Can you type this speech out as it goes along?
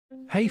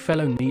Hey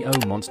fellow Neo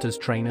Monsters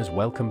trainers,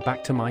 welcome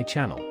back to my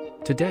channel.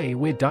 Today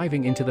we're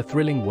diving into the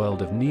thrilling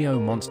world of Neo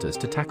Monsters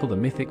to tackle the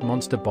mythic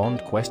monster Bond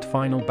quest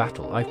final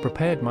battle. I've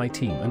prepared my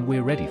team and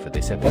we're ready for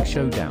this epic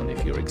showdown.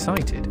 If you're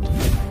excited,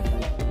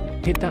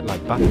 hit that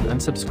like button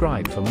and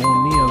subscribe for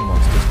more Neo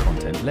Monsters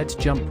content. Let's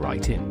jump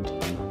right in.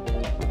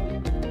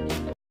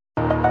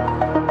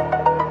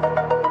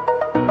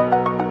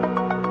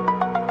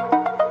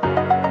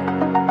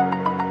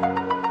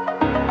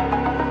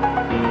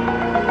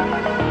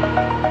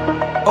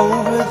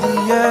 Over the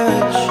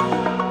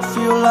edge,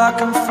 feel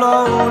like I'm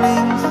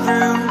floating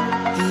through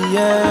the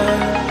air.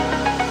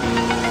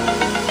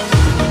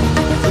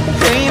 The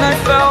pain I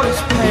felt is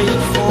paid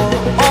for,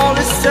 all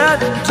is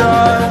said and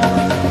done.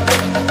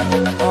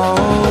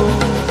 Oh,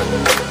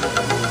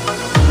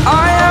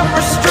 I am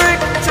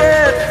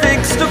restricted,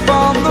 fixed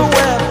upon the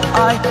web.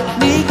 I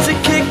need to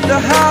kick the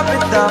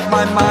habit that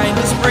my mind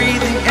is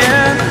breathing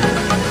in.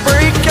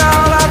 Break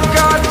out, I've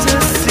got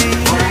to see.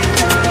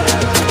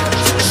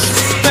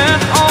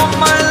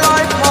 My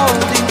life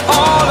holding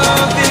all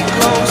of it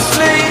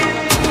closely.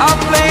 I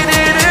played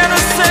it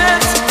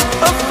innocent,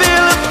 a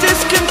feel of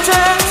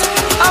discontent.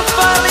 I'm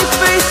finally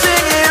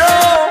facing it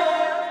all,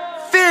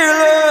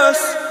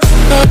 fearless.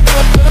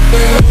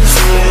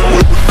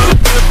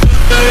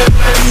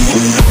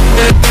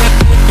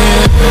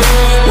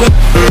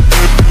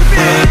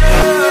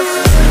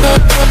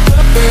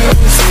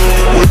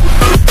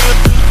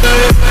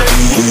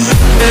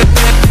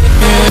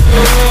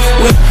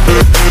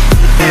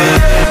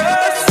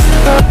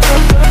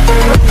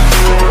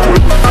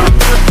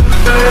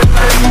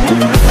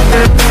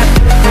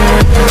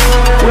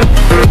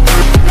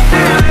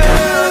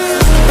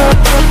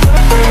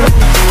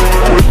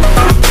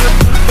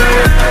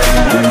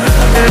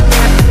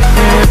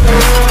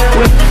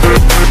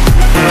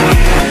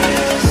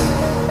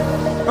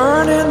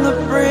 Burning the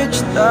bridge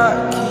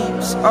that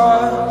keeps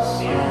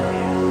us.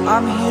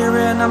 I'm here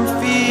and I'm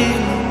feeling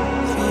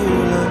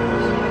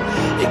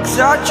fearless.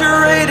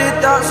 Exaggerated,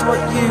 that's what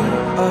you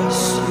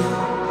assume.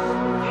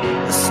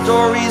 The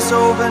story's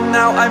over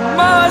now, I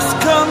must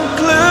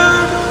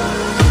conclude.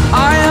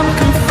 I am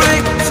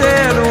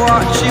conflicted,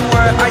 watching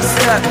where I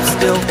step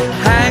still,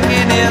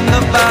 hanging in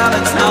the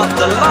balance. Not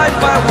the life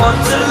I want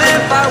to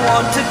live, I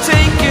want to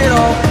take it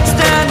all.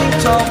 Standing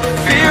tall,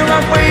 fear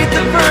I've weighed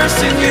the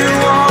person you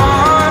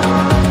are.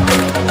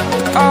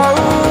 Oh,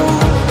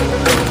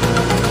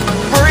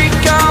 break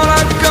out,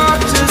 I've got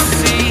to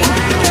see.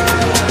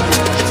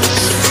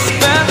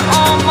 Spent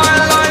all my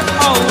life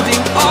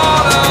holding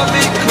all of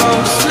it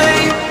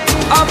closely.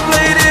 I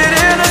played it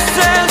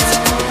innocent,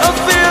 a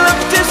feel of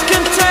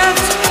discontent.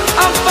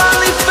 I'm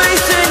finally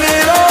facing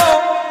it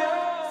all,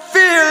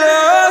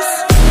 fearless.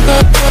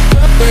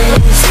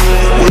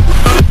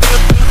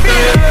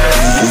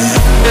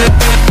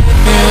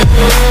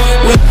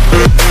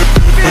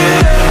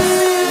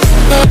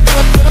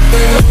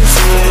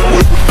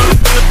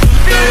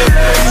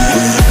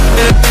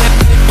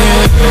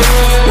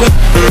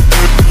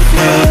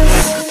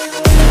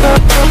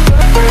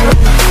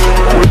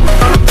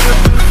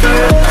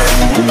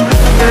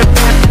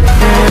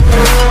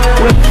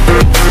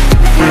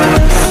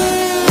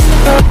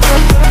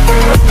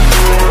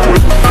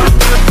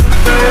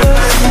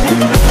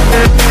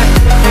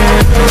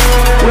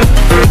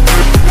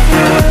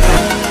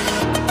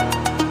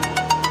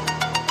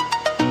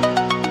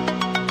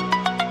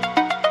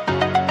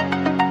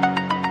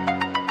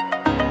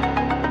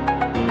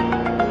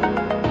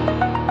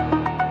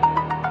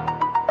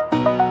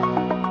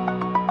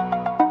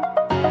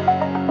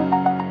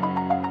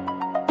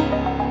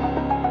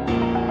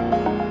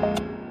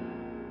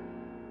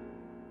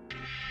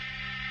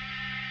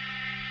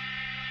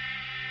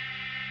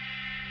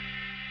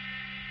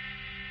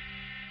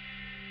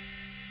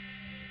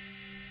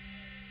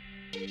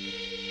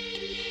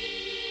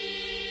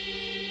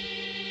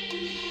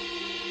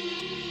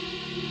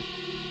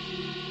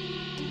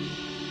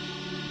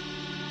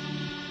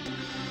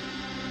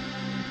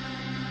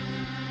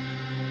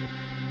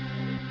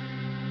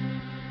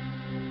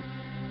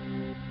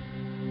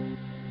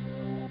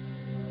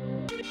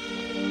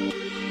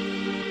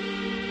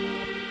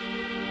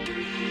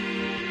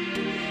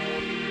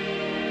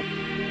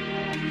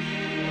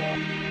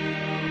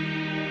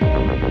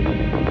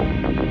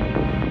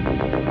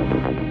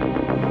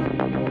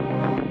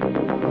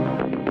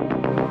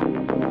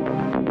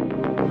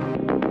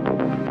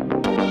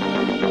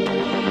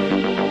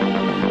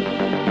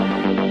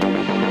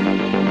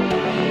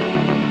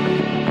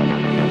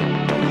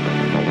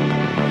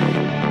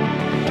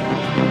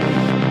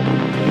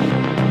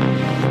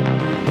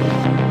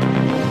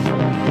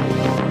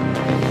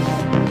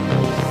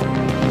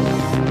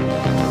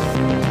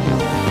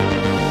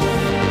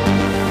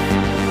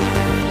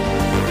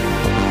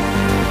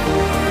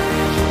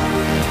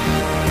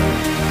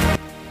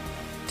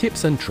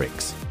 Tips and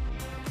tricks.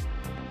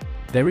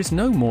 There is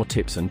no more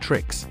tips and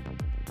tricks.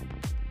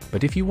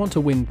 But if you want to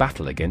win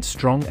battle against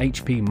strong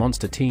HP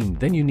monster team,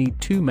 then you need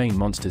two main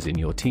monsters in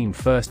your team.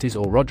 First is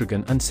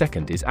Rodrigan and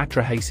second is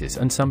Atrahasis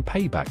and some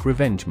payback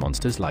revenge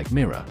monsters like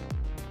Mirror.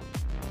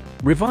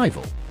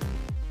 Revival.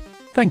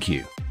 Thank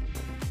you.